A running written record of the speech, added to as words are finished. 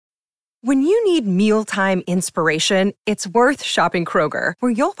When you need mealtime inspiration, it's worth shopping Kroger,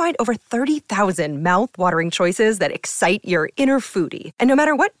 where you'll find over 30,000 mouth-watering choices that excite your inner foodie. And no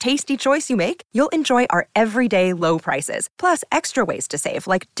matter what tasty choice you make, you'll enjoy our everyday low prices, plus extra ways to save,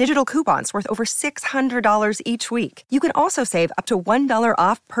 like digital coupons worth over $600 each week. You can also save up to $1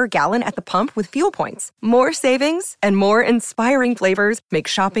 off per gallon at the pump with fuel points. More savings and more inspiring flavors make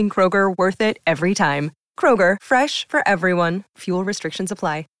shopping Kroger worth it every time. Kroger, fresh for everyone. Fuel restrictions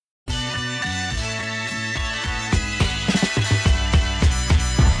apply.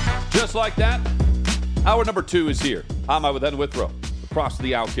 Just like that, hour number 2 is here. I'm Anwar Withrow, across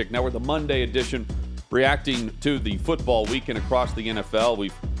the Outkick. Now we're the Monday edition, reacting to the football weekend across the NFL.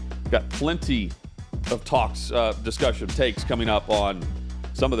 We've got plenty of talks, discussion, takes coming up on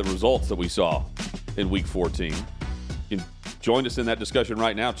some of the results that we saw in Week 14. You can join us in that discussion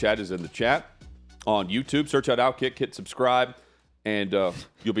right now. Chad is in the chat on YouTube. Search out Outkick, hit subscribe, and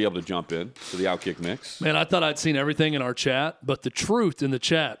you'll be able to jump in to the Outkick mix. Man, I thought I'd seen everything in our chat, but the truth in the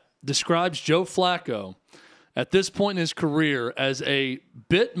chat describes Joe Flacco at this point in his career as a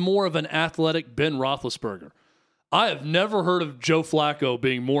bit more of an athletic Ben Roethlisberger. I have never heard of Joe Flacco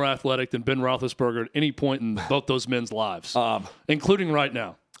being more athletic than Ben Roethlisberger at any point in both those men's lives, including right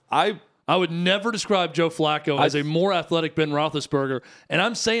now. I would never describe Joe Flacco as a more athletic Ben Roethlisberger, and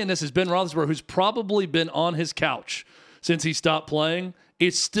I'm saying this as Ben Roethlisberger, who's probably been on his couch since he stopped playing,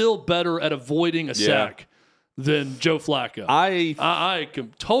 is still better at avoiding a sack than Joe Flacco. I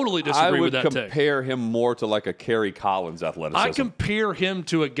can totally disagree with that take. I would compare him more to like a Kerry Collins athleticism. I compare him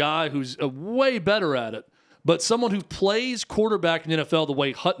to a guy who's way better at it, but someone who plays quarterback in the NFL the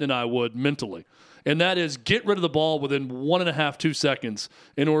way Hutton and I would mentally. And that is get rid of the ball within 1.5, 2 seconds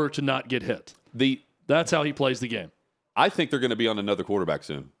in order to not get hit. That's how he plays the game. I think they're going to be on another quarterback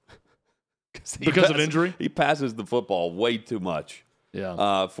soon. Because of injury? He passes the football way too much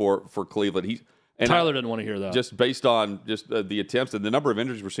for Cleveland. Tyler didn't want to hear that. Just based on the attempts and the number of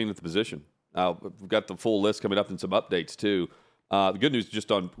injuries we're seeing at the position. We've got the full list coming up and some updates, too. The good news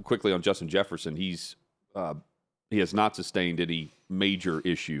just quickly on Justin Jefferson, he has not sustained any major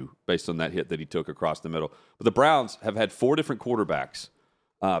issue based on that hit that he took across the middle. But the Browns have had 4 different quarterbacks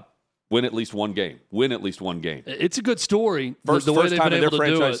win at least one game. It's a good story. First way they've time been in able their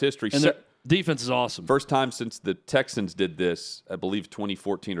to franchise do it. history. And their defense is awesome. First time since the Texans did this, I believe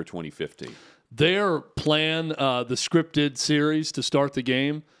 2014 or 2015. Their plan, the scripted series to start the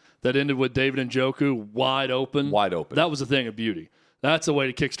game that ended with David Njoku wide open. That was a thing of beauty. That's a way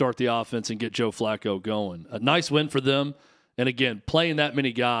to kickstart the offense and get Joe Flacco going. A nice win for them. And again, playing that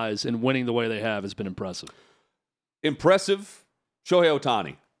many guys and winning the way they have has been impressive. Impressive, Shohei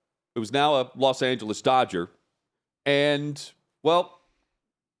Ohtani, who's now a Los Angeles Dodger. And, well,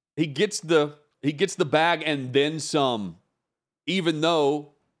 he gets the bag and then some, even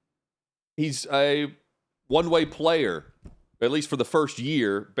though he's a one-way player, at least for the first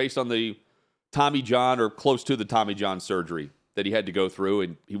year, based on the Tommy John or close to the Tommy John surgery that he had to go through,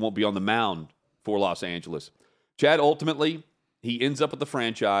 and he won't be on the mound for Los Angeles. Chad, ultimately, he ends up with the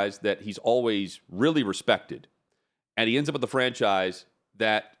franchise that he's always really respected, and he ends up with the franchise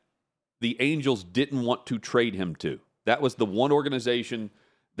that the Angels didn't want to trade him to. That was the one organization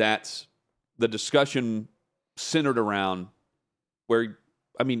that's the discussion centered around where,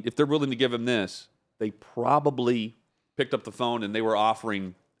 I mean, if they're willing to give him this, they probably picked up the phone and they were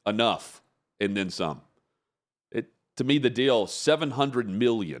offering enough and then some. To me, the deal, $700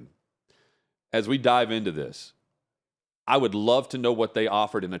 million. As we dive into this, I would love to know what they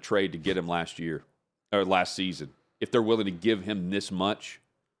offered in a trade to get him last season. If they're willing to give him this much,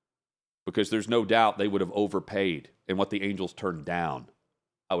 because there's no doubt they would have overpaid and what the Angels turned down.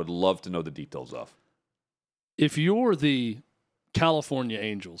 I would love to know the details of. If you're the California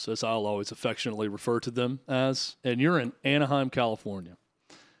Angels, as I'll always affectionately refer to them as, and you're in Anaheim, California,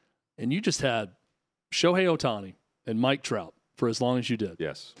 and you just had Shohei Ohtani and Mike Trout for as long as you did.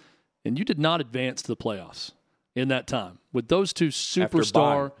 Yes. And you did not advance to the playoffs in that time with those two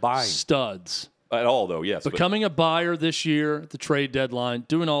superstar studs. At all, though, yes. Becoming a buyer this year at the trade deadline,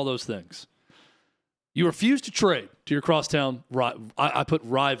 doing all those things. You refuse to trade to your crosstown I put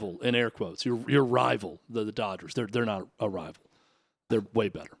rival in air quotes. Your rival, the Dodgers. They're not a rival. They're way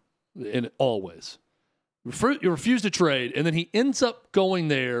better in all ways. You refuse to trade, and then he ends up going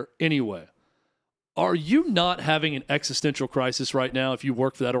there anyway. Are you not having an existential crisis right now if you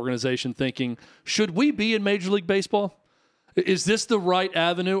work for that organization thinking, should we be in Major League Baseball? Is this the right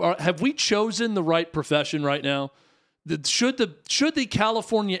avenue? Or have we chosen the right profession right now? Should the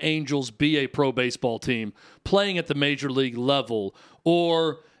California Angels be a pro baseball team playing at the Major League level?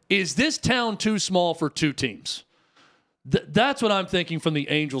 Or is this town too small for 2 teams? That's what I'm thinking from the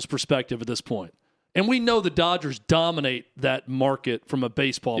Angels' perspective at this point. And we know the Dodgers dominate that market from a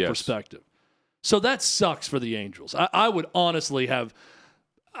baseball perspective. So that sucks for the Angels. I would honestly have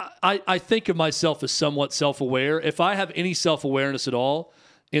I think of myself as somewhat self-aware. If I have any self-awareness at all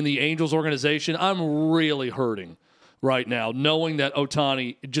in the Angels organization, I'm really hurting right now, knowing that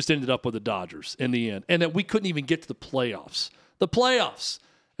Ohtani just ended up with the Dodgers in the end, and that we couldn't even get to the playoffs. The playoffs,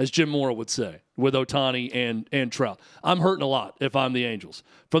 as Jim Mora would say, with Ohtani and Trout. I'm hurting a lot if I'm the Angels.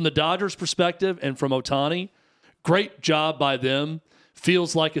 From the Dodgers' perspective and from Ohtani, great job by them.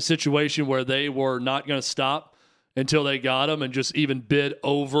 Feels like a situation where they were not going to stop until they got him and just even bid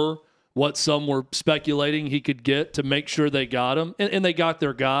over what some were speculating he could get to make sure they got him. And they got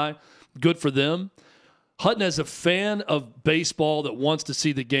their guy. Good for them. Hutton, as a fan of baseball that wants to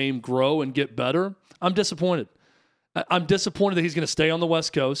see the game grow and get better, I'm disappointed. I'm disappointed that he's going to stay on the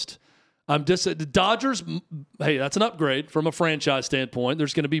West Coast. The Dodgers, hey, that's an upgrade from a franchise standpoint.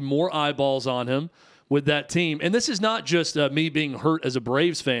 There's going to be more eyeballs on him with that team. And this is not just me being hurt as a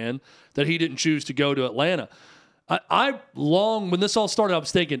Braves fan that he didn't choose to go to Atlanta. When this all started, I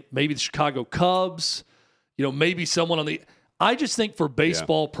was thinking maybe the Chicago Cubs, maybe someone on the – I just think for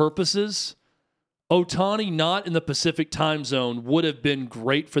baseball purposes, Ohtani not in the Pacific time zone would have been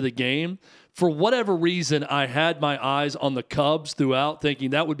great for the game. For whatever reason, I had my eyes on the Cubs throughout,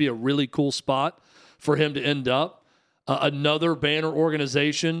 thinking that would be a really cool spot for him to end up. Another banner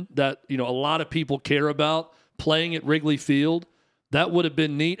organization that a lot of people care about playing at Wrigley Field. That would have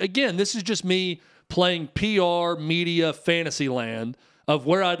been neat. Again, this is just me playing PR, media, fantasy land of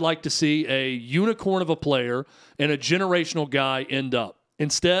where I'd like to see a unicorn of a player and a generational guy end up.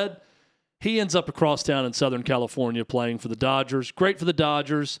 Instead, he ends up across town in Southern California playing for the Dodgers. Great for the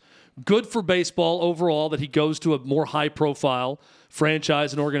Dodgers. Good for baseball overall that he goes to a more high-profile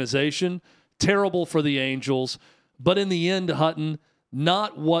franchise and organization. Terrible for the Angels. But in the end, Hutton,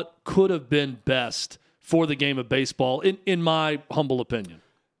 not what could have been best for the game of baseball, in my humble opinion.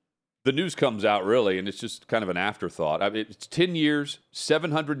 The news comes out, really, and it's just kind of an afterthought. I mean, it's 10 years,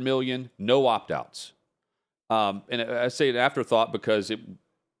 $700 million, no opt-outs. And I say an afterthought because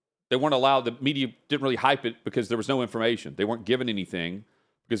they weren't allowed, the media didn't really hype it because there was no information. They weren't given anything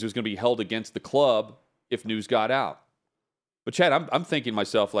because it was going to be held against the club if news got out. But, Chad, I'm thinking to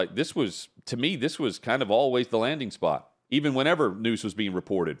myself, like, this was kind of always the landing spot, even whenever news was being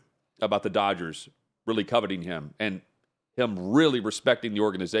reported about the Dodgers really coveting him and him really respecting the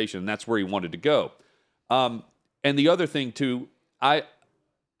organization, and that's where he wanted to go. And the other thing, too, I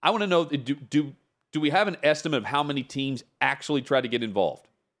want to know, do we have an estimate of how many teams actually try to get involved?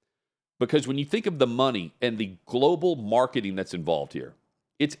 Because when you think of the money and the global marketing that's involved here,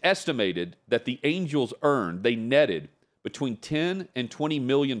 it's estimated that the Angels they netted between 10 and 20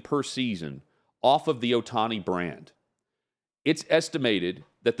 million per season off of the Ohtani brand. It's estimated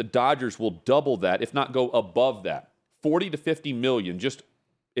that the Dodgers will double that, if not go above that, 40 to 50 million just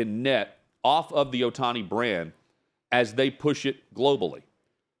in net off of the Ohtani brand as they push it globally.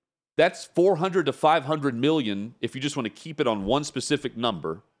 That's 400 to 500 million if you just want to keep it on one specific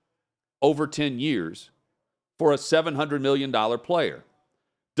number over 10 years for a $700 million player.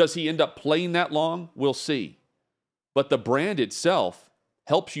 Does he end up playing that long? We'll see. But the brand itself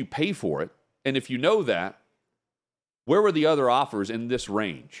helps you pay for it. And if you know that, where were the other offers in this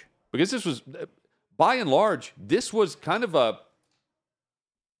range? Because this was, by and large, this was kind of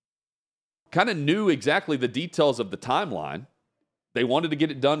knew exactly the details of the timeline. They wanted to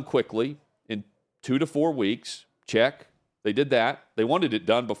get it done quickly in 2 to 4 weeks. Check. They did that. They wanted it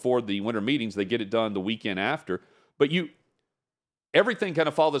done before the winter meetings. They get it done the weekend after. But everything kind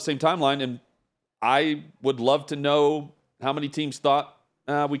of followed the same timeline, and I would love to know how many teams thought,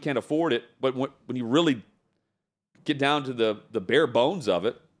 we can't afford it. But when you really get down to the bare bones of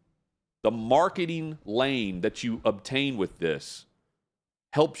it, the marketing lane that you obtain with this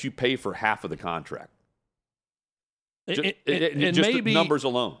helps you pay for half of the contract. Just maybe, the numbers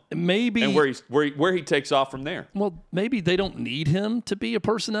alone. Maybe. And where he takes off from there. Well, maybe they don't need him to be a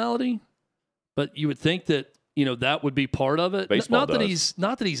personality, but you would think that that would be part of it. Baseball does.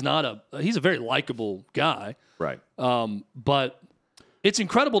 He's a very likable guy. Right. But it's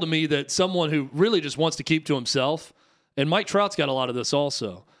incredible to me that someone who really just wants to keep to himself, and Mike Trout's got a lot of this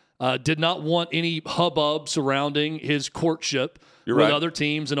also, did not want any hubbub surrounding his courtship with other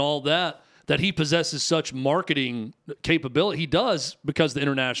teams and all that he possesses such marketing capability. He does because of the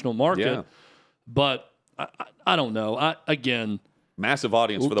international market. Yeah. But I don't know. Again, massive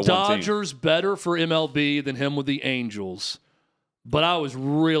audience for the one team. Dodgers better for MLB than him with the Angels. But I was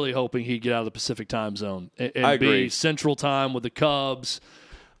really hoping he'd get out of the Pacific time zone and be Central time with the Cubs.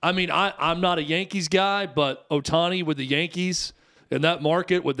 I mean, I'm not a Yankees guy, but Ohtani with the Yankees in that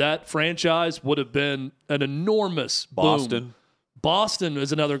market with that franchise would have been an enormous boom. Boston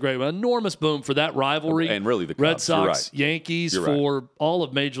is another great one. Enormous boom for that rivalry. And really the Cubs. Red Sox, right. Yankees You're for right. all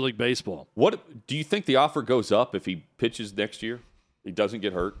of Major League Baseball. What do you think the offer goes up if he pitches next year? He doesn't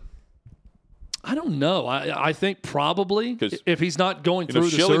get hurt? I don't know. I think probably if he's not going through the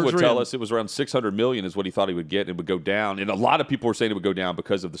Schilling surgery. would tell us it was around $600 million is what he thought he would get, and it would go down. And a lot of people were saying it would go down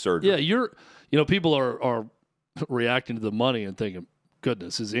because of the surgery. Yeah, people are reacting to the money and thinking,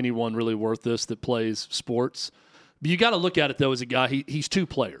 goodness, is anyone really worth this that plays sports? But you got to look at it, though, as a guy. He's two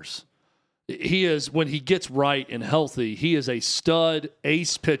players. He is, when he gets right and healthy, he is a stud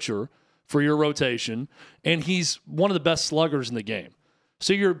ace pitcher for your rotation, and he's one of the best sluggers in the game.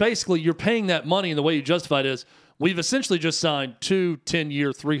 So you're paying that money, and the way you justify it is we've essentially just signed 2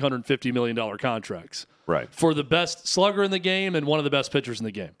 10-year, $350 million contracts. Right. For the best slugger in the game and one of the best pitchers in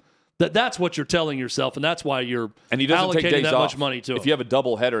the game. That's what you're telling yourself, and that's why you're and he doesn't allocating take days that off. much money to him. If you have a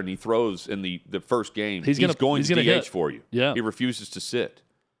doubleheader and he throws in the first game, he's going to DH hit for you. Yeah. He refuses to sit.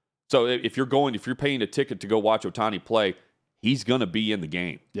 So if you're paying a ticket to go watch Ohtani play, he's going to be in the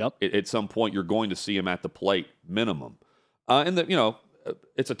game. Yep. At some point, you're going to see him at the plate minimum.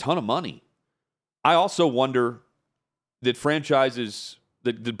 It's a ton of money. I also wonder that franchises,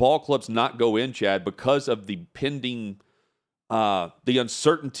 did ball clubs not go in, Chad, because of the pending the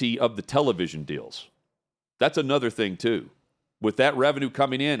uncertainty of the television deals. That's another thing too. With that revenue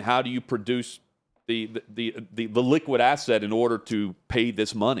coming in, how do you produce the liquid asset in order to pay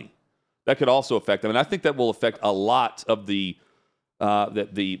this money? That could also affect them, and I think that will affect a lot of the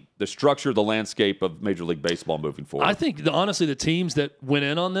structure, the landscape of Major League Baseball moving forward. I think honestly, the teams that went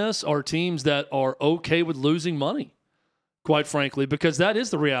in on this are teams that are okay with losing money. Quite frankly, because that is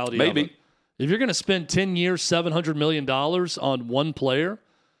the reality. Maybe. Of it. If you're going to spend 10 years, $700 million on one player,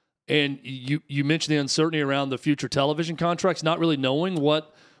 and you mentioned the uncertainty around the future television contracts, not really knowing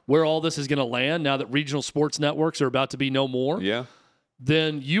where all this is going to land now that regional sports networks are about to be no more,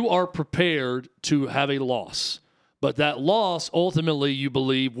 then you are prepared to have a loss. But that loss, ultimately, you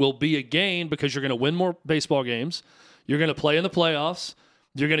believe, will be a gain because you're going to win more baseball games, you're going to play in the playoffs,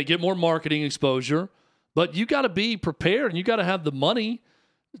 you're going to get more marketing exposure, but you got to be prepared and you got to have the money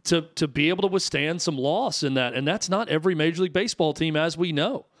to be able to withstand some loss in that. And that's not every Major League Baseball team, as we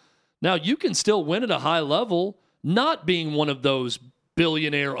know. Now, you can still win at a high level, not being one of those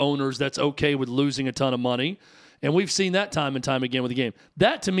billionaire owners that's okay with losing a ton of money. And we've seen that time and time again with the game.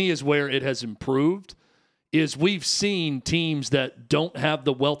 That, to me, is where it has improved, is we've seen teams that don't have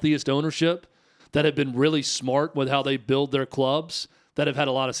the wealthiest ownership, that have been really smart with how they build their clubs, that have had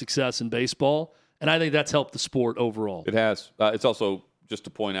a lot of success in baseball. And I think that's helped the sport overall. It has. It's also, just to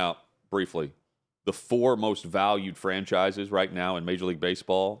point out briefly, the 4 most valued franchises right now in Major League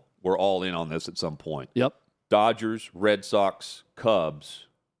Baseball were all in on this at some point. Yep. Dodgers, Red Sox, Cubs,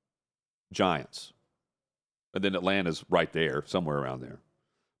 Giants. And then Atlanta's right there, somewhere around there.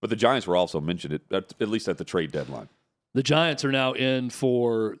 But the Giants were also mentioned, at least at the trade deadline. The Giants are now in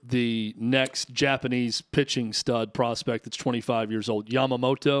for the next Japanese pitching stud prospect that's 25 years old.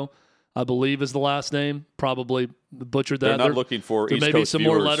 Yamamoto, I believe, is the last name. Probably butchered that. They're not looking for East Coast viewers. There may be some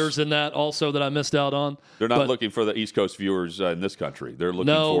more letters in that also that I missed out on. They're not looking for the East Coast viewers in this country. They're looking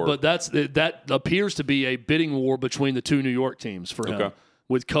for... No, but that appears to be a bidding war between the 2 New York teams for him.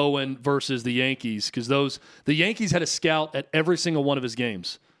 With Cohen versus the Yankees, because the Yankees had a scout at every single one of his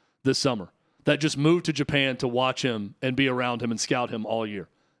games this summer that just moved to Japan to watch him and be around him and scout him all year.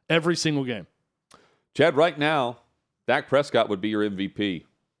 Every single game. Chad, right now, Dak Prescott would be your MVP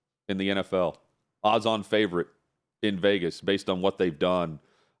in the NFL. Odds-on favorite in Vegas based on what they've done.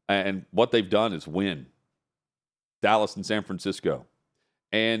 And what they've done is win. Dallas and San Francisco.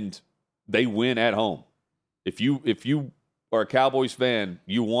 And they win at home. If you are a Cowboys fan,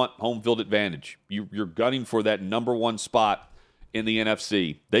 you want home field advantage. You're gunning for that number 1 spot in the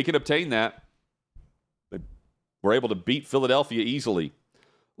NFC. They can obtain that. They were able to beat Philadelphia easily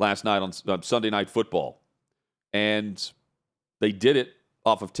last night on Sunday Night Football. And they did it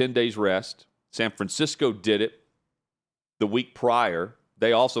off of 10 days rest. San Francisco did it the week prior.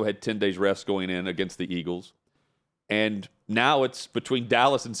 They also had 10 days rest going in against the Eagles. And now it's between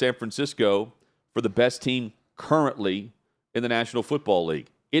Dallas and San Francisco for the best team currently in the National Football League.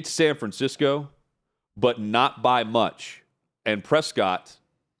 It's San Francisco, but not by much. And Prescott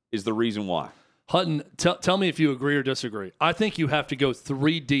is the reason why. Hutton, tell me if you agree or disagree. I think you have to go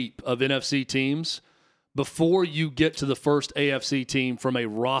 3 deep of NFC teams before you get to the first AFC team from a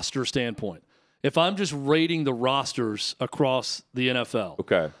roster standpoint. If I'm just rating the rosters across the NFL,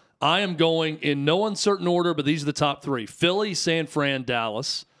 okay, I am going in no uncertain order, but these are the top 3. Philly, San Fran,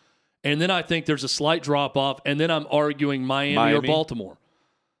 Dallas. And then I think there's a slight drop-off, and then I'm arguing Miami or Baltimore.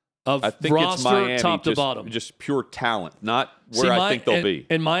 I think roster, it's Miami, top to bottom. Just pure talent, not where I think they'll be.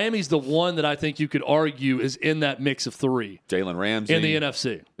 And Miami's the one that I think you could argue is in that mix of three. Jalen Ramsey in the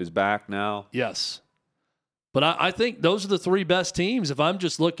NFC is back now. Yes. But I think those are the three best teams. If I'm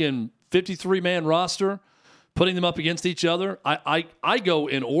just looking 53-man roster, putting them up against each other, I go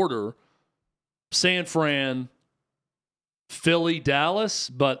in order: San Fran, Philly, Dallas,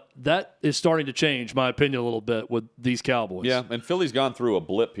 but that is starting to change my opinion a little bit with these Cowboys. Yeah, and Philly's gone through a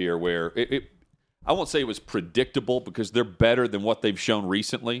blip here where I won't say it was predictable because they're better than what they've shown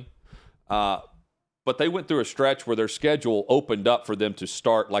recently, but they went through a stretch where their schedule opened up for them to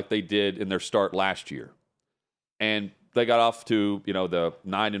start like they did in their start last year. And they got off to, the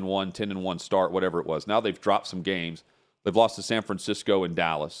 9-1, 10-1 start, whatever it was. Now they've dropped some games. They've lost to San Francisco and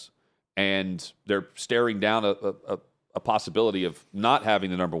Dallas, and they're staring down a possibility of not having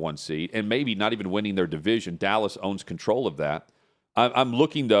the number one seed and maybe not even winning their division. Dallas owns control of that. I'm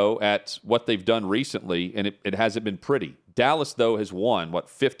looking, though, at what they've done recently, and it hasn't been pretty. Dallas, though, has won,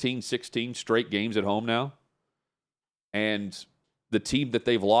 15, 16 straight games at home now? And the team that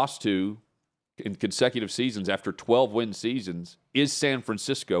they've lost to in consecutive seasons after 12-win seasons is San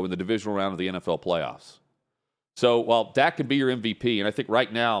Francisco in the divisional round of the NFL playoffs. So while Dak can be your MVP, and I think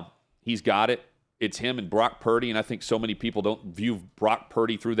right now he's got it, it's him and Brock Purdy, and I think so many people don't view Brock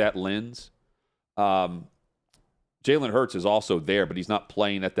Purdy through that lens. Jalen Hurts is also there, but he's not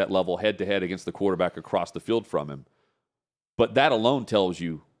playing at that level head-to-head against the quarterback across the field from him. But that alone tells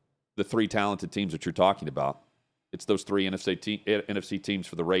you the three talented teams that you're talking about. It's those three NFC teams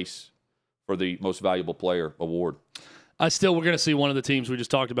for the race for the most valuable player award. We're going to see one of the teams we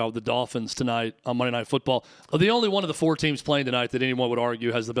just talked about with the Dolphins tonight on Monday Night Football. The only one of the four teams playing tonight that anyone would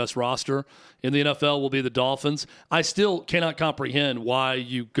argue has the best roster in the NFL will be the Dolphins. I still cannot comprehend why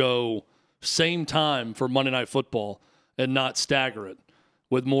you go same time for Monday Night Football and not stagger it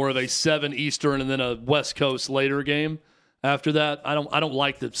with more of a 7 Eastern and then a West Coast later game. After that, I don't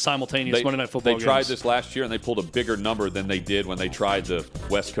like the simultaneous Monday Night Football games. They tried this last year, and they pulled a bigger number than they did when they tried the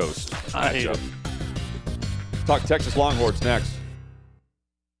West Coast matchup. Talk Texas Longhorns next.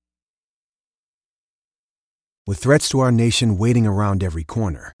 With threats to our nation waiting around every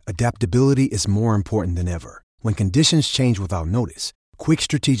corner, adaptability is more important than ever. When conditions change without notice, quick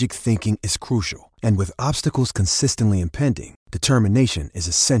strategic thinking is crucial. And with obstacles consistently impending, determination is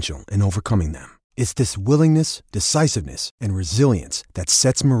essential in overcoming them. It's this willingness, decisiveness, and resilience that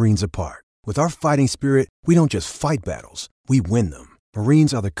sets Marines apart. With our fighting spirit, we don't just fight battles, we win them.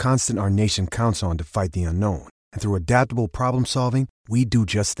 Marines are the constant our nation counts on to fight the unknown. And through adaptable problem solving, we do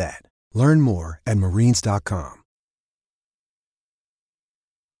just that. Learn more at marines.com.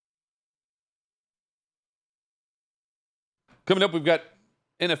 Coming up, we've got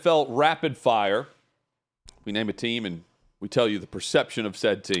NFL Rapid Fire. We name a team and we tell you the perception of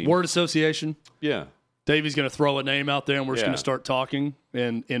said team. Word association. Yeah. Davey's going to throw a name out there, and we're just going to start talking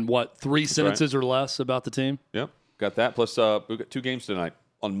in three sentences or less about the team? Yep. Got that. Plus, we've got 2 games tonight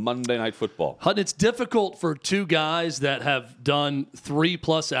on Monday Night Football. Hutton, it's difficult for two guys that have done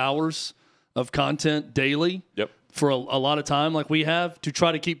 3+ hours of content daily for a lot of time like we have to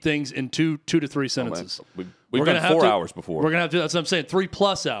try to keep things in 2 to 3 sentences. We've done 4 hours before. We're going to have to, that's what I'm saying,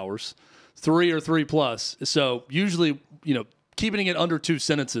 3+ hours, 3 or 3+. So usually, keeping it under 2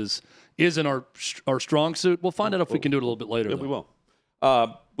 sentences isn't our strong suit. We'll find out if we can do it a little bit later. Yeah, we will.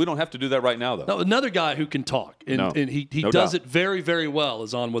 We don't have to do that right now, though. No, another guy who can talk, and he does it very, very well,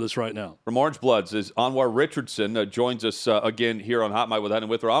 is on with us right now. From Orange Bloods is Anwar Richardson, joins us again here on Hot Mic with Hutton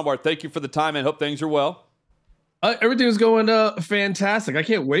with her. Anwar, thank you for the time and hope things are well. Everything's going fantastic. I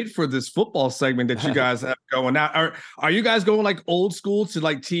can't wait for this football segment that you guys have going. Now, are you guys going like old school to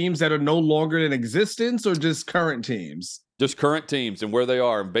like teams that are no longer in existence, or just current teams? Just current teams and where they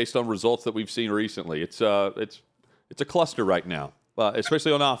are, and based on results that we've seen recently. It's a cluster right now,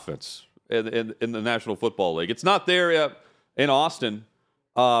 especially on offense in the National Football League. It's not there in Austin.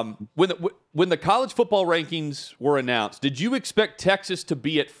 When the college football rankings were announced, did you expect Texas to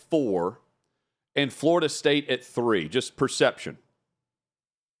be at 4 and Florida State at 3? Just perception.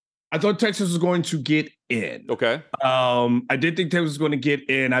 I thought Texas was going to get in. Okay. I did think Texas was going to get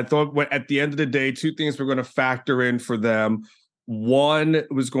in. I thought at the end of the day, 2 things were going to factor in for them. One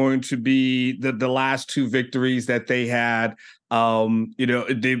was going to be the last 2 victories that they had.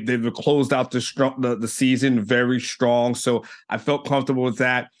 They've closed out the season very strong. So I felt comfortable with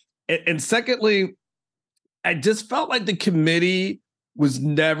that. And secondly, I just felt like the committee was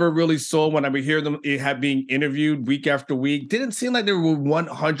never really sold when I would hear them being interviewed week after week. Didn't seem like they were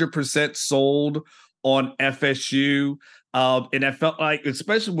 100% sold on FSU. And I felt like,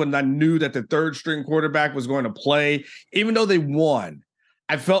 especially when I knew that the third string quarterback was going to play, even though they won,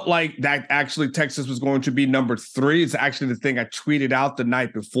 I felt like that actually Texas was going to be number 3. It's actually the thing I tweeted out the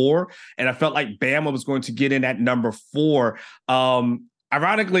night before. And I felt like Bama was going to get in at number 4.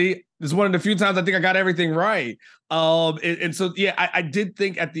 Ironically, this is one of the few times I think I got everything right. And so, yeah, I did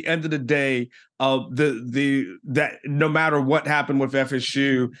think at the end of the day, that no matter what happened with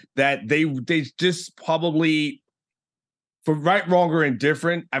FSU, that they just probably, for right, wrong, or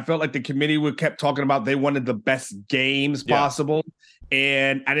indifferent, I felt like the committee kept talking about they wanted the best games possible.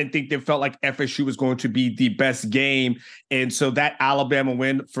 And I didn't think they felt like FSU was going to be the best game. And so that Alabama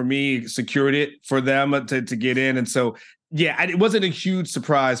win, for me, secured it for them to get in. And so, yeah, it wasn't a huge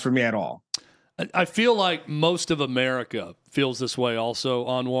surprise for me at all. I feel like most of America feels this way also,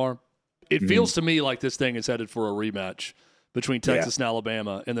 Anwar. It feels to me like this thing is headed for a rematch between Texas and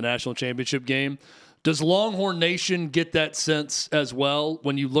Alabama in the national championship game. Does Longhorn Nation get that sense as well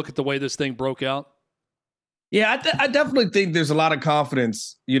when you look at the way this thing broke out? Yeah, I definitely think there's a lot of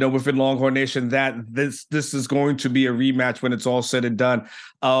confidence, within Longhorn Nation that this is going to be a rematch when it's all said and done.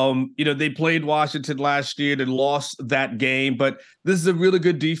 They played Washington last year. They lost that game, but this is a really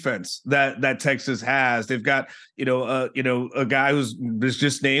good defense that Texas has. They've got, a guy who's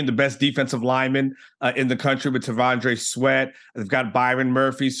just named the best defensive lineman in the country with Tavondre Sweat. They've got Byron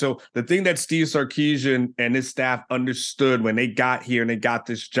Murphy. So the thing that Steve Sarkisian and his staff understood when they got here and they got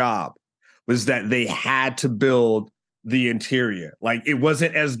this job was that they had to build the interior. Like, it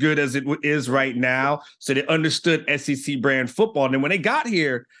wasn't as good as it is right now. So they understood SEC brand football. And then when they got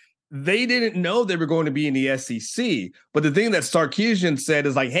here, they didn't know they were going to be in the SEC. But the thing that Sarkisian said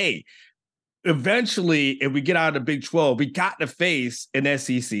is like, hey, eventually, if we get out of the Big 12, we got to face an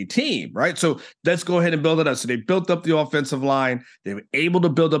SEC team, right? So let's go ahead and build it up. So they built up the offensive line. They were able to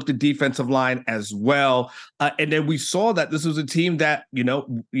build up the defensive line as well. And then we saw that this was a team that,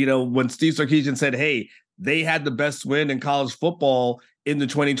 when Steve Sarkisian said, hey, they had the best win in college football in the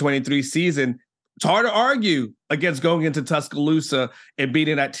 2023 season, it's hard to argue against going into Tuscaloosa and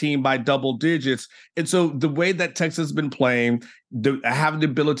beating that team by double digits. And so the way that Texas has been playing, having the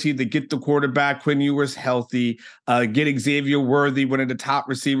ability to get the quarterback, Quinn Ewers, healthy, get Xavier Worthy, one of the top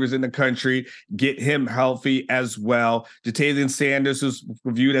receivers in the country, get him healthy as well. Jatavian Sanders, who's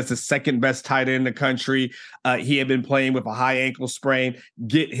viewed as the second best tight end in the country, he had been playing with a high ankle sprain,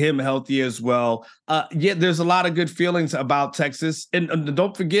 get him healthy as well. There's a lot of good feelings about Texas. And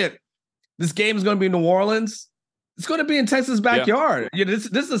don't forget, this game is going to be in New Orleans. It's going to be in Texas' backyard. Yeah. This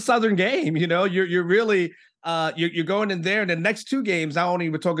is a Southern game. You're really you're going in there. And the next 2 games, not only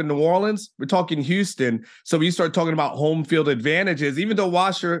we're talking New Orleans, we're talking Houston. So when you start talking about home field advantages, even though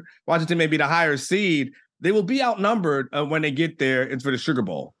Washington may be the higher seed, they will be outnumbered when they get there and for the Sugar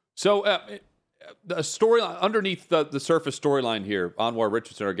Bowl. So the story underneath the surface storyline here, Anwar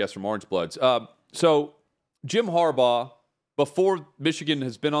Richardson, our guest from Orange Bloods. So Jim Harbaugh, before Michigan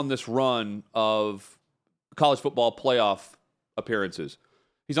has been on this run of college football playoff appearances,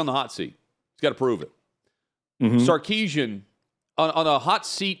 he's on the hot seat. He's got to prove it. Sarkisian, on a hot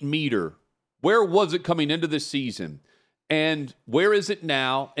seat meter, where was it coming into this season? And where is it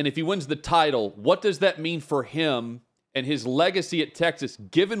now? And if he wins the title, what does that mean for him and his legacy at Texas,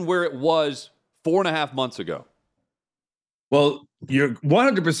 given where it was 4.5 months ago? Well, you're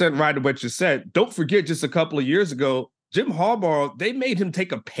 100% right in what you said. Don't forget, just a couple of years ago, Jim Harbaugh, they made him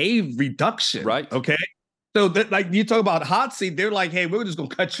take a pay reduction. Right. Okay. So that, like, you talk about hot seat, they're like, hey, we're just going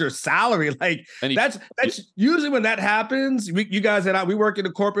to cut your salary. Like, that's usually when that happens. You guys and I, we work in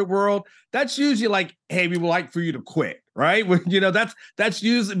the corporate world. That's usually like, hey, we would like for you to quit. Right. That's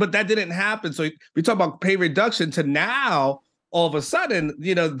usually, but that didn't happen. So we talk about pay reduction to now, all of a sudden,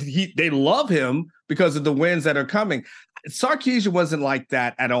 they love him because of the wins that are coming. Sarkisian wasn't like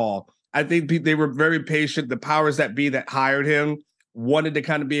that at all. I think they were very patient. The powers that be that hired him wanted to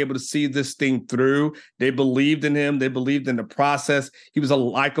kind of be able to see this thing through. They believed in him. They believed in the process. He was a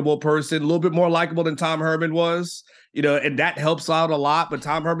likable person, a little bit more likable than Tom Herman was, and that helps out a lot. But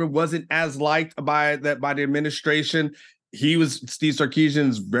Tom Herman wasn't as liked by the administration. Steve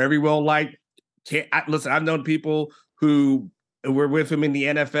Sarkisian's very well liked. Listen, I've known people who were with him in the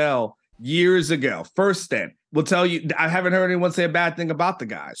NFL years ago, first stint, will tell you, I haven't heard anyone say a bad thing about the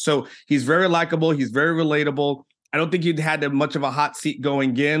guy. So he's very likable. He's very relatable. I don't think he'd had much of a hot seat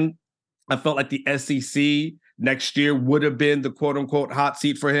going in. I felt like the SEC next year would have been the quote unquote hot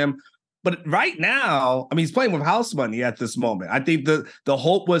seat for him. But right now, I mean, he's playing with house money at this moment. I think the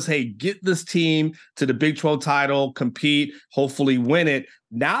hope was, hey, get this team to the Big 12 title, compete, hopefully win it.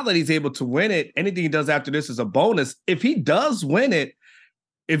 Now that he's able to win it, anything he does after this is a bonus. If he does win it,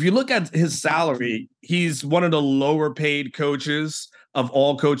 if you look at his salary, he's one of the lower paid coaches of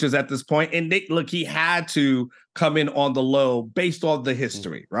all coaches at this point. And he had to come in on the low based on the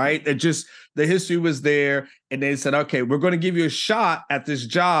history, right? The history was there. And they said, okay, we're going to give you a shot at this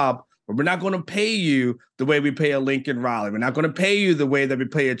job, but we're not going to pay you the way we pay a Lincoln Riley. We're not going to pay you the way that we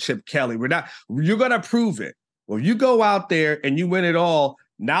pay a Chip Kelly. You're going to prove it. Well, you go out there and you win it all.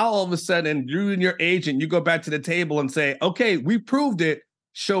 Now, all of a sudden, you and your agent, you go back to the table and say, okay, we proved it.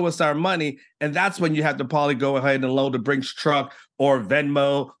 Show us our money. And that's when you have to probably go ahead and load the Brinks truck or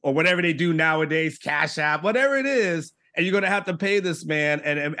Venmo or whatever they do nowadays, Cash App, whatever it is. And you're going to have to pay this man.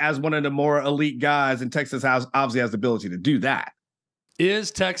 And as one of the more elite guys, and Texas obviously has the ability to do that.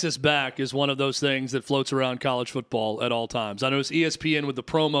 Is Texas back is one of those things that floats around college football at all times. I know it's ESPN with the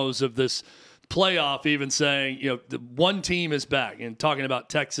promos of this playoff even saying, the one team is back and talking about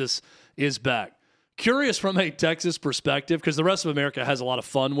Texas is back. Curious from a Texas perspective, because the rest of America has a lot of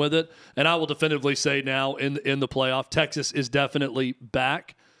fun with it, and I will definitively say now in the playoff, Texas is definitely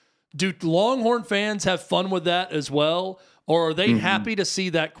back. Do Longhorn fans have fun with that as well, or are they happy to see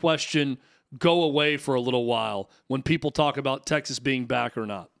that question go away for a little while when people talk about Texas being back or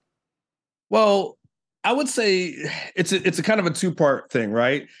not? Well, I would say it's a kind of a two-part thing,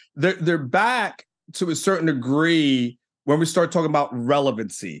 right? They're back to a certain degree when we start talking about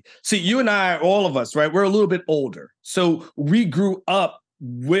relevancy. See, you and I, all of us, right? We're a little bit older. So we grew up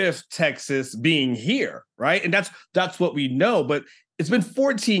with Texas being here, right? And that's what we know. But it's been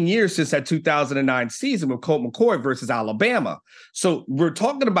 14 years since that 2009 season with Colt McCoy versus Alabama. So we're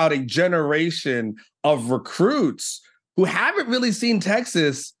talking about a generation of recruits who haven't really seen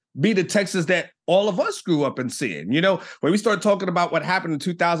Texas be the Texas that all of us grew up and seeing. When we start talking about what happened in the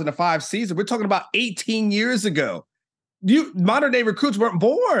 2005 season, we're talking about 18 years ago. Modern day recruits weren't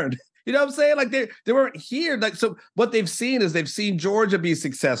born. You know what I'm saying? Like they weren't here. Like, so what they've seen is they've seen Georgia be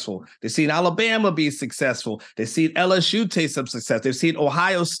successful. They've seen Alabama be successful. They've seen LSU taste some success. They've seen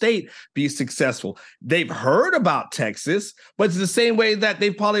Ohio State be successful. They've heard about Texas, but it's the same way that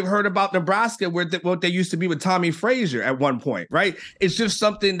they've probably heard about Nebraska, what they used to be with Tommy Frazier at one point, right? It's just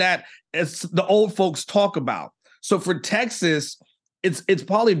something that the old folks talk about. So for Texas, it's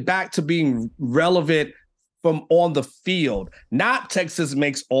probably back to being relevant from on the field. Not Texas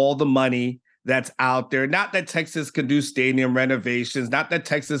makes all the money that's out there. Not that Texas can do stadium renovations. Not that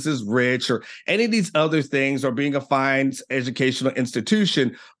Texas is rich or any of these other things or being a fine educational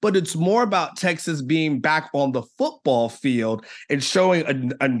institution. But it's more about Texas being back on the football field and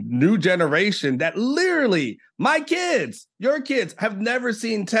showing a new generation that literally my kids, your kids have never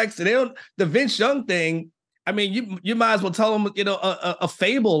seen Texas. The Vince Young thing, I mean, you might as well tell them, a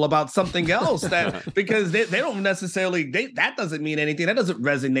fable about something else that because they don't necessarily, that doesn't mean anything. That doesn't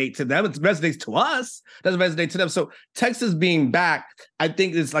resonate to them. It resonates to us. It doesn't resonate to them. So Texas being back, I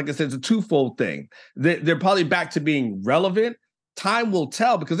think it's, like I said, it's a twofold thing. They're probably back to being relevant. Time will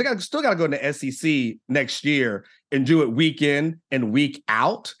tell because they still got to go into SEC next year and do it week in and week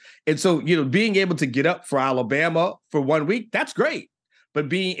out. And so, being able to get up for Alabama for 1 week, that's great. But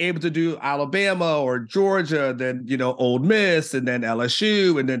being able to do Alabama or Georgia, then, Ole Miss, and then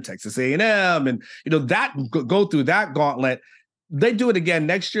LSU, and then Texas A&M, and, that go through that gauntlet, they do it again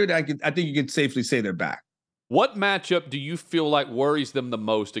next year. I think you can safely say they're back. What matchup do you feel like worries them the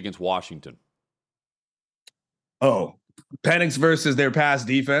most against Washington? Oh, Penix versus their pass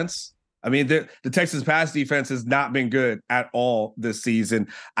defense. I mean, the Texas pass defense has not been good at all this season.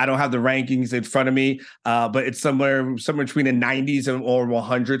 I don't have the rankings in front of me, but it's somewhere between the 90s or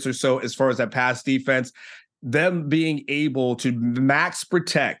 100s or so as far as that pass defense. Them being able to max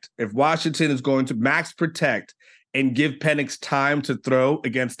protect, if Washington is going to max protect and give Penix time to throw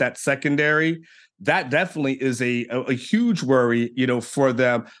against that secondary, that definitely is a huge worry, for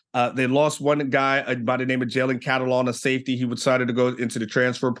them. They lost one guy by the name of Jalen Catalon, a safety. He decided to go into the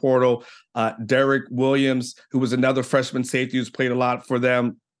transfer portal. Derek Williams, who was another freshman safety who's played a lot for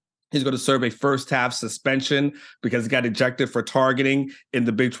them. He's going to serve a first half suspension because he got ejected for targeting in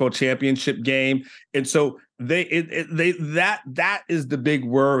the Big 12 championship game. And so that is the big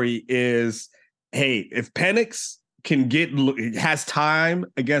worry is, hey, if Penix has time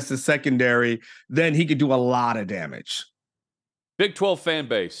against the secondary, then he could do a lot of damage. Big 12 fan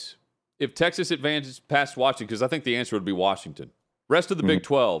base. If Texas advances past Washington, because I think the answer would be Washington. Rest of the Big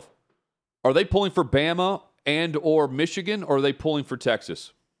 12, are they pulling for Bama and or Michigan, or are they pulling for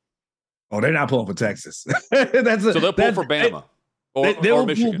Texas? Oh, they're not pulling for Texas. So they'll pull for Bama. They will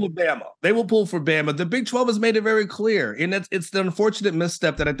Michigan. pull for Bama. They will pull for Bama. The Big 12 has made it very clear. And it's the unfortunate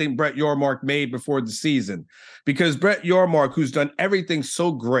misstep that I think Brett Yormark made before the season. Because Brett Yormark, who's done everything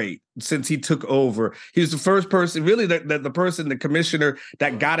so great since he took over, he was the first person, really the commissioner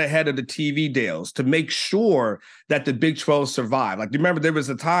that got ahead of the TV deals to make sure that the Big 12 survived. Like, remember, there was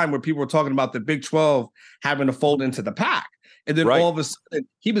a time where people were talking about the Big 12 having to fold into the pack. And then all of a sudden,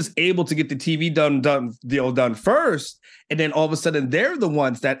 he was able to get the TV deal done first. And then all of a sudden, they're the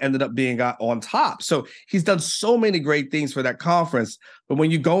ones that ended up being on top. So he's done so many great things for that conference. But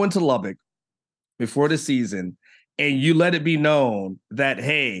when you go into Lubbock before the season and you let it be known that,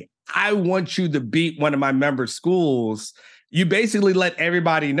 hey, I want you to beat one of my member schools, you basically let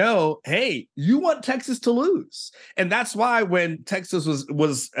everybody know, hey, you want Texas to lose. And that's why when Texas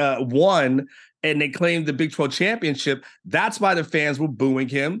was won and they claimed the Big 12 championship, that's why the fans were booing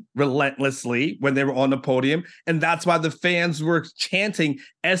him relentlessly when they were on the podium. And that's why the fans were chanting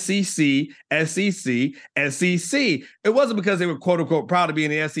SEC, SEC, SEC. It wasn't because they were, quote unquote, proud to be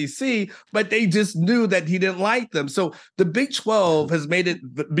in the SEC, but they just knew that he didn't like them. So the Big 12 has made it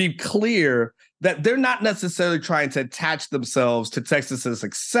be clear that they're not necessarily trying to attach themselves to Texas's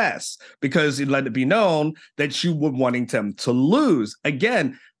success because you let it be known that you were wanting them to lose.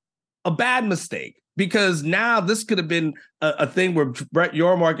 Again, a bad mistake, because now this could have been a thing where Brett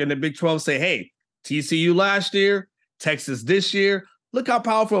Yormark and the Big 12 say, hey, TCU last year, Texas this year, look how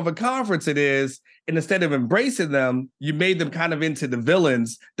powerful of a conference it is. And instead of embracing them, you made them kind of into the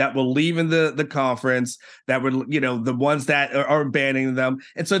villains that were leaving the conference, that were, the ones that are abandoning them.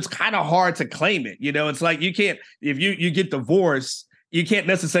 And so it's kind of hard to claim it. It's like you can't, if you get divorced, you can't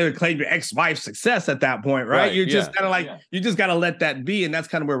necessarily claim your ex-wife's success at that point, right? You're just kind of you just got to let that be. And that's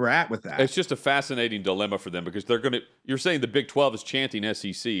kind of where we're at with that. It's just a fascinating dilemma for them because you're saying the Big 12 is chanting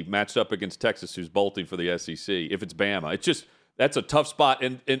SEC matched up against Texas, who's bolting for the SEC. If it's Bama, that's a tough spot.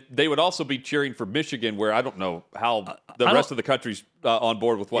 And they would also be cheering for Michigan, where I don't know how the rest of the country's on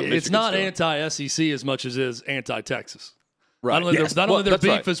board with what Michigan's It's not doing. anti-SEC as much as it is anti-Texas. Right. Not only their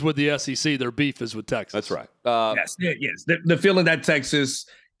beef is with the SEC, their beef is with Texas. That's right. Yes. The feeling that Texas,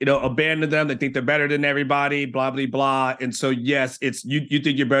 abandoned them. They think they're better than everybody, blah, blah, blah. And so, yes, it's you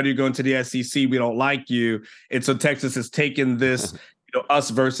think you're better, you're going to the SEC. We don't like you. And so Texas has taken this, us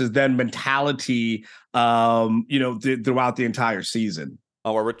versus them mentality, throughout the entire season.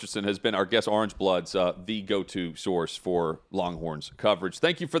 Anwar Richardson has been our guest. Orange Bloods, the go-to source for Longhorns coverage.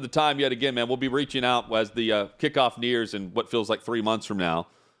 Thank you for the time yet again, man. We'll be reaching out as the kickoff nears in what feels like 3 months from now,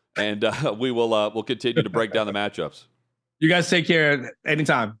 and we'll continue to break down the matchups. You guys take care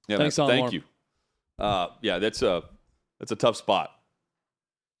anytime. Yeah, thanks, Anwar. Thank you. That's a tough spot,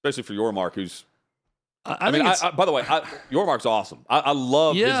 especially for Yormark, who's. By the way, Yormark's awesome. I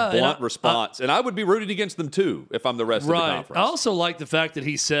love his blunt response, and I would be rooting against them too if I'm the rest of the conference. I also like the fact that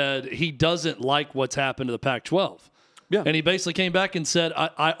he said he doesn't like what's happened to the Pac-12. Yeah. And he basically came back and said,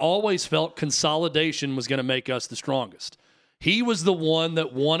 I always felt consolidation was going to make us the strongest. He was the one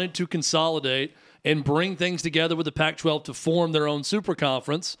that wanted to consolidate and bring things together with the Pac-12 to form their own super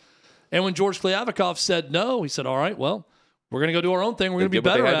conference. And when George Kliavkoff said no, he said, all right, well, we're going to go do our own thing. We're going to be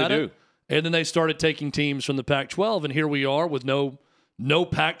better at it. And then they started taking teams from the Pac-12, and here we are with no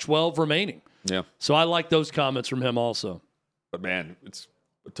Pac-12 remaining. Yeah. So I like those comments from him also. But, man, it's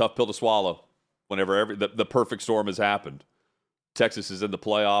a tough pill to swallow whenever the perfect storm has happened. Texas is in the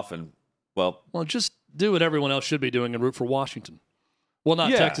playoff, and, well, just do what everyone else should be doing and root for Washington. Well,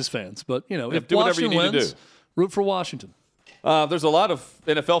 not Texas fans, but, if do whatever Washington you need wins, to do. Root for Washington. There's a lot of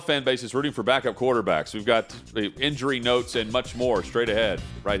NFL fan bases rooting for backup quarterbacks. We've got the injury notes and much more straight ahead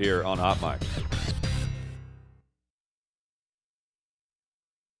right here on Hot Mic.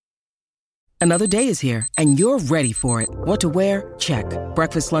 Another day is here, and you're ready for it. What to wear? Check.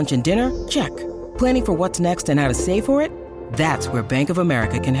 Breakfast, lunch, and dinner? Check. Planning for what's next and how to save for it? That's where Bank of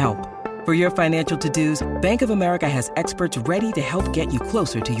America can help. For your financial to-dos, Bank of America has experts ready to help get you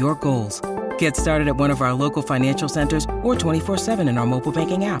closer to your goals. Get started at one of our local financial centers or 24/7 in our mobile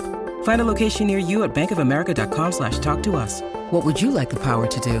banking app. Find a location near you at bankofamerica.com/talktous. What would you like the power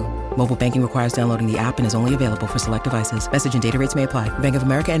to do? Mobile banking requires downloading the app and is only available for select devices. Message and data rates may apply. Bank of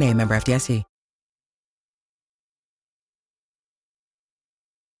America NA, member FDIC.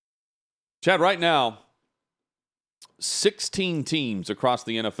 Chad, right now, 16 teams across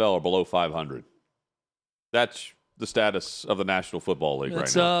the NFL are below 500. That's the status of the National Football League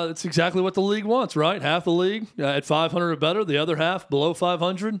right now. It's exactly what the league wants, right? Half the league at 500 or better, the other half below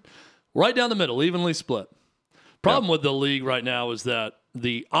 500. Right down the middle, evenly split. Problem with the league right now is that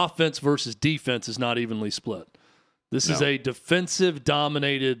the offense versus defense is not evenly split. This is a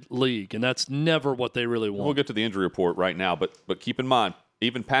defensive-dominated league, and that's never what they really want. We'll get to the injury report right now, but keep in mind,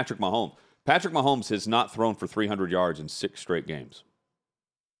 even Patrick Mahomes has not thrown for 300 yards in 6 straight games.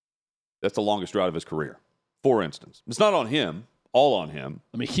 That's the longest drought of his career, for instance. It's not on him, all on him.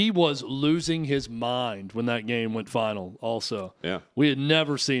 I mean, he was losing his mind when that game went final also. Yeah. We had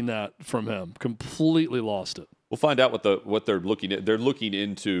never seen that from him. Completely lost it. We'll find out what they're looking at. They're looking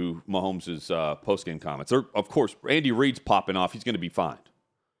into Mahomes' post-game comments. Of course, Andy Reid's popping off. He's going to be fine.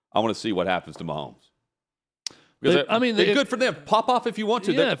 I want to see what happens to Mahomes. They're good for them. Pop off if you want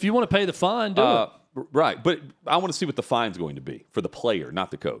to. Yeah, if you want to pay the fine, do it. Right, but I want to see what the fine's going to be for the player,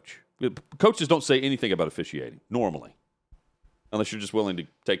 not the coach. Coaches don't say anything about officiating, normally. Unless you're just willing to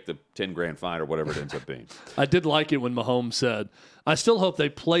take the $10,000 fine or whatever it ends up being. I did like it when Mahomes said, I still hope they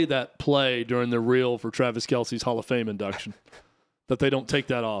play that play during the reel for Travis Kelce's Hall of Fame induction. That they don't take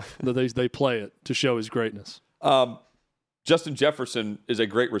that off. That they play it to show his greatness. Justin Jefferson is a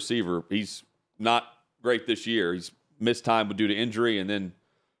great receiver. He's not great this year. He's missed time due to injury. And then,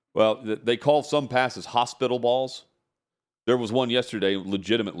 they call some passes hospital balls. There was one yesterday,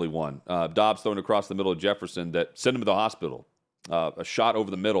 legitimately one. Dobbs thrown across the middle of Jefferson that sent him to the hospital. A shot over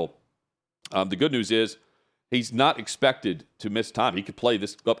the middle. The good news is he's not expected to miss time. He could play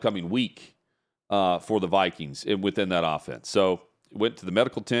this upcoming week for the Vikings within that offense. So went to the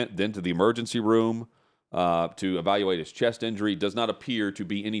medical tent, then to the emergency room to evaluate his chest injury. Does not appear to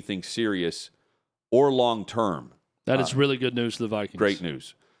be anything serious or long-term. That is really good news to the Vikings. Great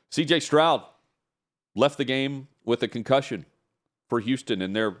news. C.J. Stroud left the game with a concussion for Houston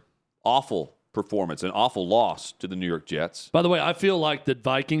in their awful performance, an awful loss to the New York Jets. By the way, I feel like the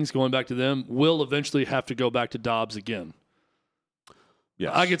Vikings, going back to them, will eventually have to go back to Dobbs again.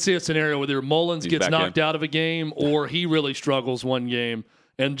 Yes. I could see a scenario where either Mullins gets knocked out of a game or he really struggles one game,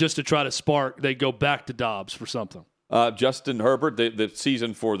 and just to try to spark, they go back to Dobbs for something. Justin Herbert, the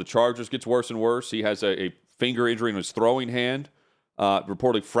season for the Chargers gets worse and worse. He has a finger injury in his throwing hand.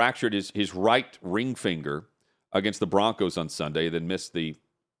 Reportedly fractured his right ring finger against the Broncos on Sunday, then missed the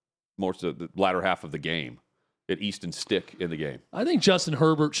latter half of the game. At Easton Stick in the game. I think Justin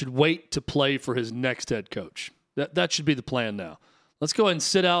Herbert should wait to play for his next head coach. That should be the plan now. Let's go ahead and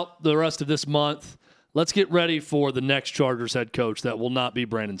sit out the rest of this month. Let's get ready for the next Chargers head coach. That will not be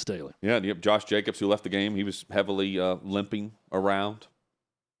Brandon Staley. Yeah, and you have Josh Jacobs, who left the game. He was heavily limping around.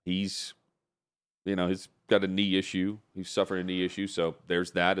 He's got a knee issue. He's suffering a knee issue, so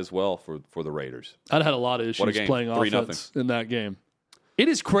there's that as well for the Raiders. I'd had a lot of issues playing offense in that game. It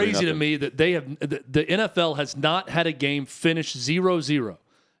is crazy to me that the NFL has not had a game finish 0-0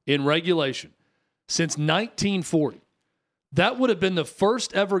 in regulation since 1940. That would have been the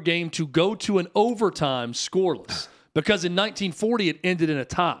first ever game to go to an overtime scoreless, because in 1940 it ended in a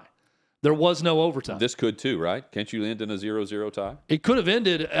tie. There was no overtime. This could too, right? Can't you end in a 0-0 tie? It could have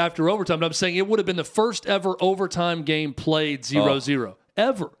ended after overtime, but I'm saying it would have been the first ever overtime game played 0-0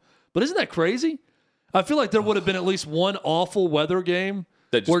 ever. But isn't that crazy? I feel like there would have been at least one awful weather game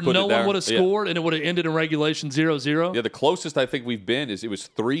where no one would have scored and it would have ended in regulation 0-0. Yeah, the closest I think we've been is it was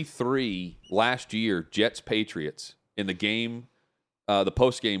 3-3 last year, Jets-Patriots, in the game, the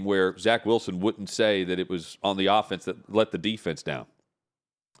post game where Zach Wilson wouldn't say that it was on the offense that let the defense down.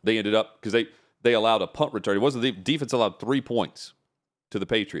 They ended up, because they allowed a punt return. It wasn't the defense allowed 3 points to the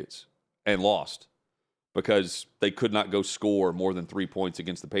Patriots and lost because they could not go score more than 3 points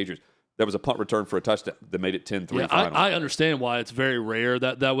against the Patriots. There was a punt return for a touchdown that made it 10-3 final. I understand why it's very rare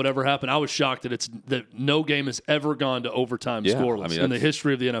that would ever happen. I was shocked that no game has ever gone to overtime scoreless in the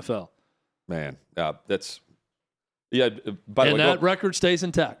history of the NFL. Man, that's by the way, that record stays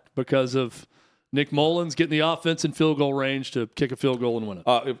intact because of Nick Mullins getting the offense in field goal range to kick a field goal and win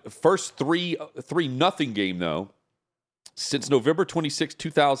it. First 3-0 game though since November 26,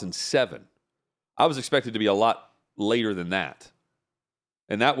 2007. I was expected to be a lot later than that.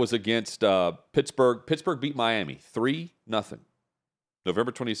 And that was against Pittsburgh. Pittsburgh beat Miami 3-0.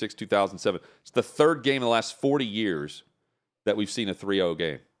 November 26, 2007. It's the third game in the last 40 years that we've seen a 3-0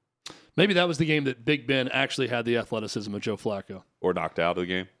 game. Maybe that was the game that Big Ben actually had the athleticism of Joe Flacco. Or knocked out of the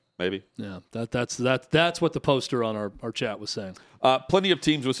game, maybe. Yeah, that's what the poster on our chat was saying. Plenty of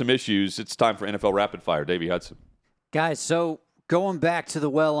teams with some issues. It's time for NFL Rapid Fire. Davey Hudson. Guys, so going back to the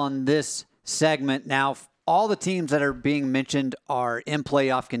well on this segment now, all the teams that are being mentioned are in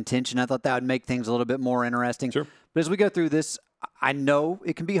playoff contention. I thought that would make things a little bit more interesting. Sure. But as we go through this, I know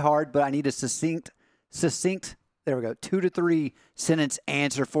it can be hard, but I need a succinct, there we go, 2 to 3 sentence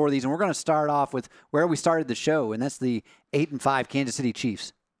answer for these. And we're going to start off with where we started the show, and that's the 8-5 Kansas City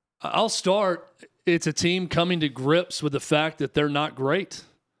Chiefs. I'll start. It's a team coming to grips with the fact that they're not great.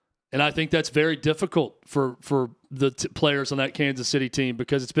 And I think that's very difficult for the players on that Kansas City team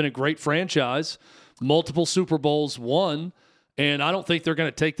because it's been a great franchise, multiple Super Bowls won, and I don't think they're going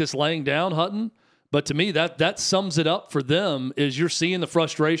to take this laying down, Hutton. But to me, that sums it up for them is you're seeing the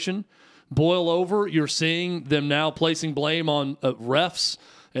frustration boil over. You're seeing them now placing blame on refs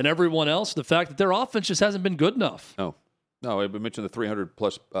and everyone else. The fact that their offense just hasn't been good enough. No, I mentioned the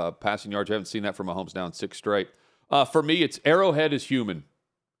 300-plus passing yards. I haven't seen that from Mahomes now in 6 straight. For me, it's Arrowhead is human.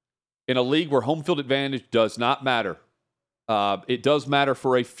 In a league where home field advantage does not matter, it does matter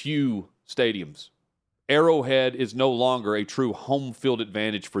for a few stadiums. Arrowhead is no longer a true home field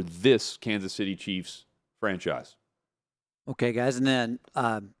advantage for this Kansas City Chiefs franchise. Okay, guys, and then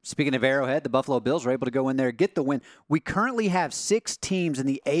speaking of Arrowhead, the Buffalo Bills were able to go in there, get the win. We currently have 6 teams in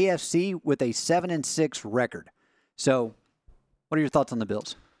the AFC with a 7-6 record. So what are your thoughts on the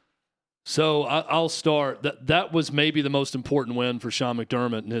Bills? So I'll start. That was maybe the most important win for Sean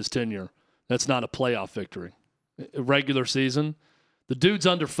McDermott in his tenure. That's not a playoff victory. Regular season. The dude's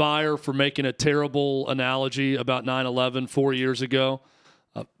under fire for making a terrible analogy about 9/11 4 years ago.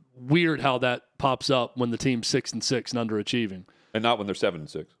 Weird how that pops up when the team's 6-6 and underachieving. And not when they're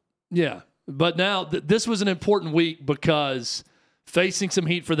 7-6. Yeah. But now this was an important week because facing some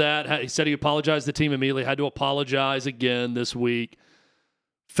heat for that. He said he apologized to the team immediately, had to apologize again this week.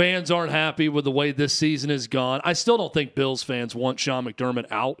 Fans aren't happy with the way this season has gone. I still don't think Bills fans want Sean McDermott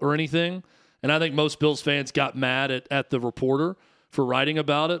out or anything. And I think most Bills fans got mad at the reporter for writing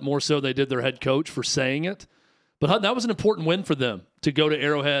about it, more so they did their head coach for saying it. But that was an important win for them to go to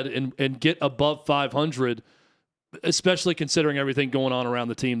Arrowhead and get above 500, especially considering everything going on around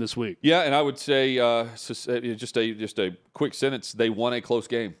the team this week. Yeah, and I would say just a quick sentence, they won a close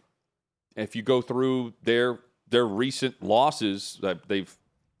game. If you go through their recent losses, they've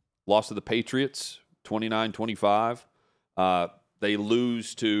lost to the Patriots, 29-25. They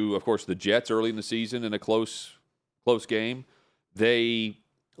lose to, of course, the Jets early in the season in a close game. They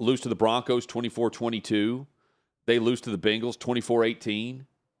lose to the Broncos 24-22. They lose to the Bengals 24-18.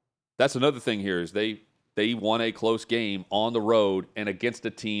 That's another thing here is they won a close game on the road and against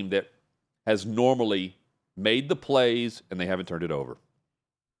a team that has normally made the plays and they haven't turned it over.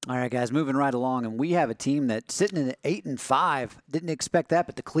 All right, guys, moving right along, and we have a team that's sitting at 8-5. Didn't expect that,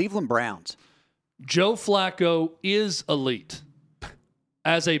 but the Cleveland Browns. Joe Flacco is elite.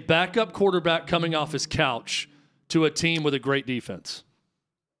 As a backup quarterback coming off his couch to a team with a great defense.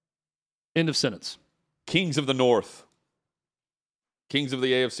 End of sentence. Kings of the North. Kings of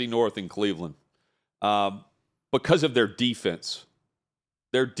the AFC North in Cleveland. Because of their defense.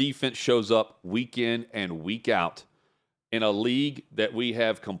 Their defense shows up week in and week out in a league that we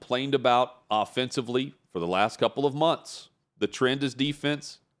have complained about offensively for the last couple of months. The trend is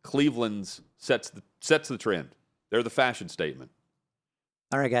defense. Cleveland's sets the trend. They're the fashion statement.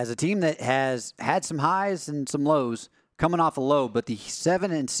 All right, guys, a team that has had some highs and some lows, coming off a low, but the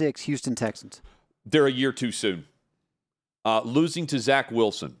 7-6 Houston Texans. They're a year too soon. Losing to Zach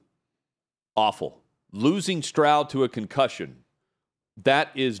Wilson, awful. Losing Stroud to a concussion, that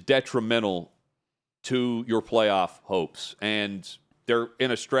is detrimental to your playoff hopes. And they're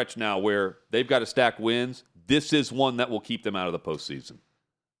in a stretch now where they've got to stack wins. This is one that will keep them out of the postseason.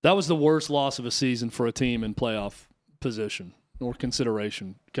 That was the worst loss of a season for a team in playoff position or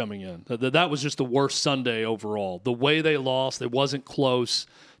consideration coming in. That was just the worst Sunday overall. The way they lost, it wasn't close.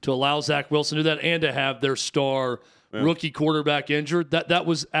 To allow Zach Wilson to do that and to have their star rookie quarterback injured, that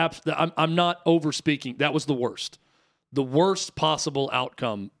was I'm not overspeaking. That was the worst. The worst possible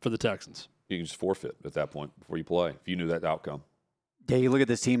outcome for the Texans. You can just forfeit at that point before you play if you knew that outcome. Yeah, you look at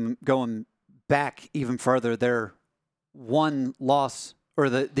this team going back even further. Their one loss or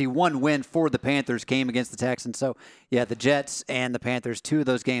the one win for the Panthers came against the Texans. So, yeah, the Jets and the Panthers, 2 of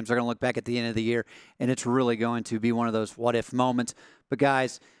those games are going to look back at the end of the year, and it's really going to be one of those what-if moments. But,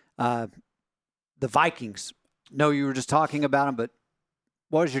 guys, the Vikings, no, you were just talking about them, but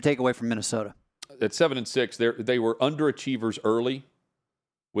what was your takeaway from Minnesota? At 7-6, they were underachievers early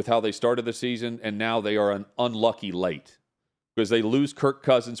with how they started the season, and now they are unlucky late because they lose Kirk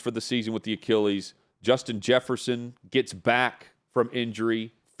Cousins for the season with the Achilles. Justin Jefferson gets back from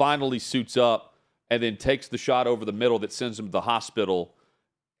injury, finally suits up, and then takes the shot over the middle that sends him to the hospital.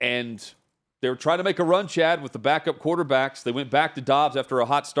 And they were trying to make a run, Chad, with the backup quarterbacks. They went back to Dobbs after a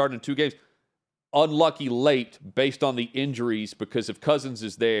hot start in 2 games. Unlucky late based on the injuries because if Cousins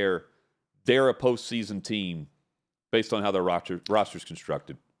is there, they're a postseason team based on how their roster's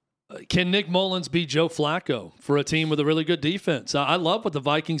constructed. Can Nick Mullins be Joe Flacco for a team with a really good defense? I love what the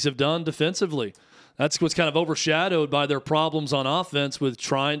Vikings have done defensively. That's what's kind of overshadowed by their problems on offense with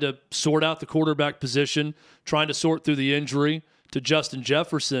trying to sort out the quarterback position, trying to sort through the injury, to Justin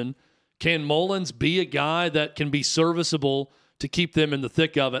Jefferson. Can Mullins be a guy that can be serviceable to keep them in the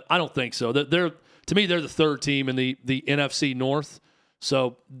thick of it? I don't think so. To me, they're the third team in the NFC North.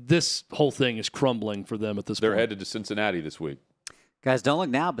 So this whole thing is crumbling for them at this point. They're headed to Cincinnati this week. Guys, don't look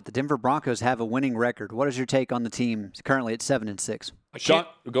now, but the Denver Broncos have a winning record. What is your take on the team currently at 7-6? Sean,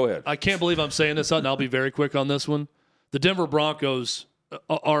 go ahead. I can't believe I'm saying this, and I'll be very quick on this one. The Denver Broncos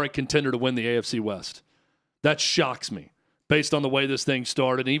are a contender to win the AFC West. That shocks me based on the way this thing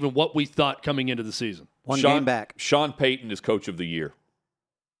started and even what we thought coming into the season. One game back. Sean Payton is coach of the year.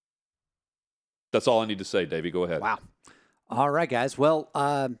 That's all I need to say, Davey. Go ahead. Wow. All right, guys. Well,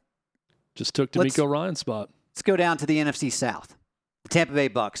 just took D'Amico Ryan's spot. Let's go down to the NFC South. The Tampa Bay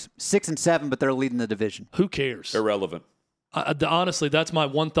Bucks, 6-7, but they're leading the division. Who cares? Irrelevant. Honestly, that's my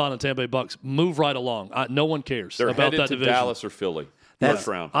one thought on Tampa Bay Bucks. Move right along. No one cares They're about headed that to division. Dallas or Philly. First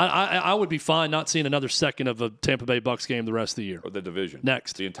round. I would be fine not seeing another second of a Tampa Bay Bucks game the rest of the year. Or the division.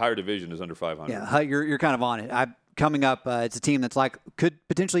 Next. The entire division is under 500. Yeah, you're kind of on it. Coming up, it's a team that's could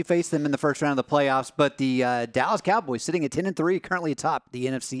potentially face them in the first round of the playoffs, but the Dallas Cowboys sitting at 10-3, currently atop the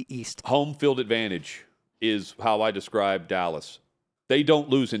NFC East. Home field advantage is how I describe Dallas. They don't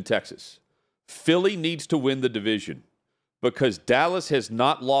lose in Texas. Philly needs to win the division because Dallas has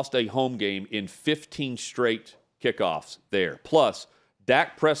not lost a home game in 15 straight kickoffs there. Plus,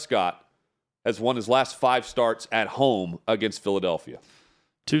 Dak Prescott has won his last 5 starts at home against Philadelphia.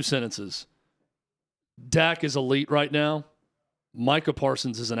 2 sentences. Dak is elite right now. Micah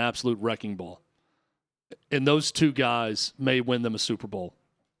Parsons is an absolute wrecking ball. And those 2 guys may win them a Super Bowl.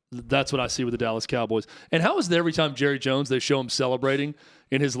 That's what I see with the Dallas Cowboys. And how is it every time Jerry Jones, they show him celebrating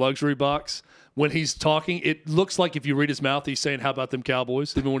in his luxury box? When he's talking, it looks like if you read his mouth, he's saying, how about them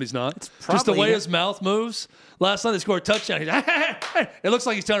Cowboys, even when he's not. Just the way his mouth moves. Last night they scored a touchdown. It looks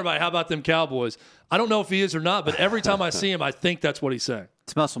like he's telling everybody, how about them Cowboys? I don't know if he is or not, but every time I see him, I think that's what he's saying.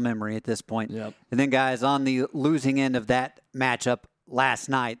 It's muscle memory at this point. Yep. And then, guys, on the losing end of that matchup last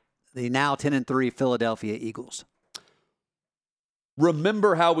night, the now 10-3 Philadelphia Eagles.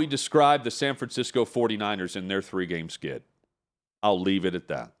 Remember how we described the San Francisco 49ers in their 3-game skid. I'll leave it at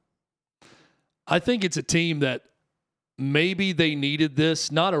that. I think it's a team that maybe they needed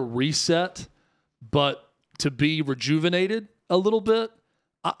this, not a reset, but to be rejuvenated a little bit.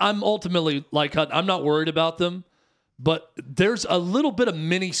 I'm ultimately I'm not worried about them, but there's a little bit of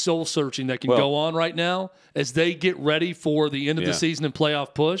mini soul searching that can go on right now as they get ready for the end of the season and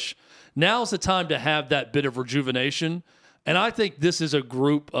playoff push. Now's the time to have that bit of rejuvenation. And I think this is a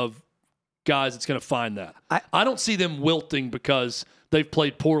group of guys that's going to find that. I don't see them wilting because they've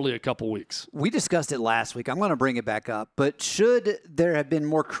played poorly a couple weeks. We discussed it last week. I'm going to bring it back up. But should there have been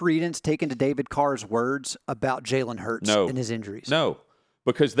more credence taken to David Carr's words about Jalen Hurts and his injuries? No,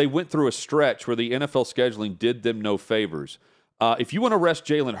 because they went through a stretch where the NFL scheduling did them no favors. If you want to rest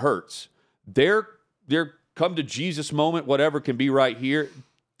Jalen Hurts, their come to Jesus moment, whatever, can be right here.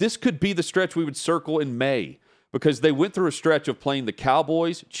 This could be the stretch we would circle in May. Because they went through a stretch of playing the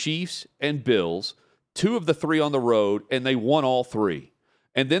Cowboys, Chiefs, and Bills, 2 of the 3 on the road, and they won all 3.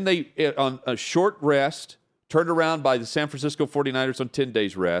 And then they, on a short rest, turned around by the San Francisco 49ers on 10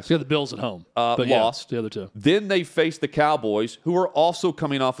 days rest. Yeah, the Bills at home. But lost. The other 2. Then they faced the Cowboys, who are also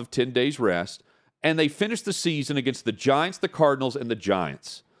coming off of 10 days rest, and they finished the season against the Giants, the Cardinals, and the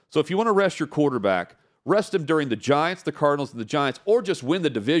Giants. So if you want to rest your quarterback, rest him during the Giants, the Cardinals, and the Giants, or just win the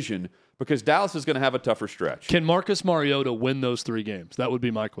division, because Dallas is going to have a tougher stretch. Can Marcus Mariota win those 3 games? That would be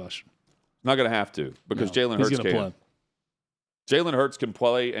my question. Not going to have to, because Jalen Hurts can. Play. Jalen Hurts can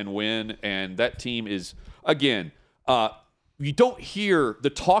play and win, and that team is, again, you don't hear the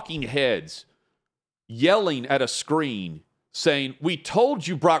talking heads yelling at a screen saying, we told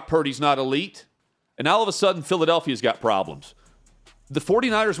you Brock Purdy's not elite, and all of a sudden Philadelphia's got problems. The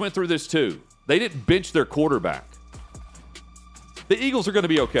 49ers went through this too. They didn't bench their quarterback. The Eagles are going to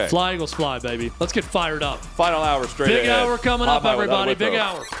be okay. Fly, Eagles, fly, baby. Let's get fired up. Final hour straight Big ahead. hour coming up, everybody. Big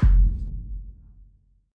hour.